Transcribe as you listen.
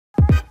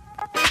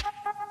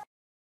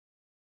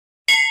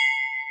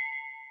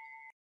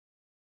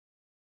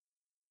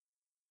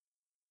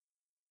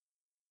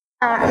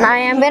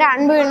நான் என் பேர்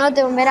அன்பு வினோத்,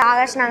 என் பேர்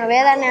ஆகாஷ். நாங்கள்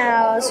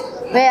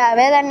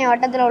வேதாரண்ய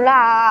வட்டத்தில் உள்ள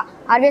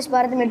ஆர்விஎஸ்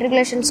பாரத்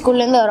மெட்ரிகுலேஷன்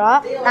ஸ்கூல்லேருந்து வரோம்.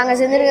 நாங்கள்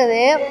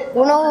செஞ்சுருக்கிறது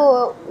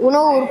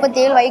உணவு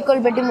உற்பத்தியில்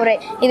வைக்கோல் பெட்டி முறை.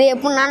 இது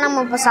எப்படின்னா,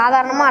 நம்ம இப்போ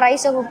சாதாரணமாக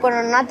ரைஸை குக்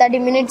பண்ணணும்னா 30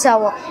 மினிட்ஸ்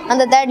ஆகும்.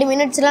 அந்த 30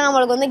 மினிட்ஸில்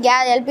நம்மளுக்கு வந்து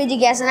எல்பிஜி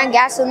கேஸ்னால்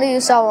கேஸ் வந்து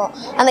யூஸ் ஆகும்.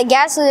 அந்த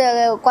கேஸ்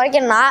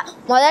குறைக்கணும்னா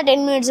முதல்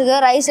 10 மினிட்ஸுக்கு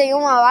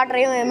ரைஸையும்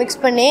வாட்டரையும்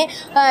மிக்ஸ் பண்ணி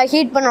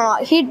ஹீட் பண்ணணும்.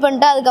 ஹீட்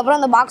பண்ணிட்டு அதுக்கப்புறம்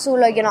அந்த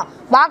பாக்ஸுக்குள்ளே வைக்கணும்.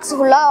 பாக்ஸ்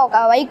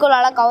ஃபுல்லாக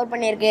வைக்கோலால் கவர்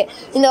பண்ணியிருக்கு.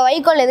 இந்த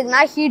வைக்கோல்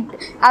எதுக்குன்னா ஹீட்,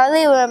 அதாவது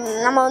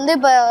நம்ம வந்து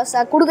இப்போ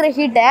கொடுக்குற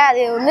ஹீட்டை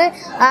அது வந்து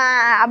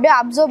அப்படியே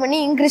அப்சர்வ் பண்ணி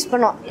இன்க்ரீஸ்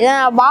பண்ணும்.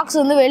 இதனால் பாக்ஸ்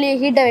வந்து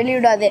ஹீட்டை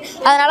வெளியிடாது.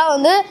 அதனால்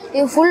வந்து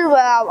இது ஃபுல்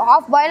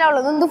ஆஃப் பாயில்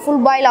ஆகுது வந்து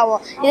ஃபுல் பாயில்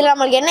ஆகும். இதில்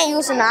நம்மளுக்கு என்ன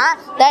யூஸ்னால்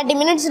 30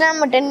 மினிட்ஸில்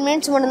நம்ம 10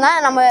 மினிட்ஸ் மட்டும்தான்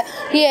நம்ம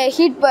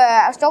ஹீட்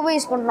ஸ்டவ்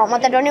யூஸ் பண்ணுறோம்.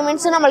 மற்ற 20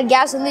 மினிட்ஸும் நம்மளுக்கு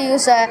கேஸ் வந்து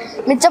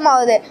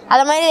மிச்சமாகுது.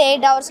 அது மாதிரி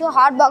 8 ஹவர்ஸ்க்கு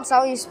ஹாட்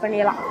பாக்ஸாகவும் யூஸ்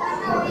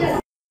பண்ணிக்கலாம்.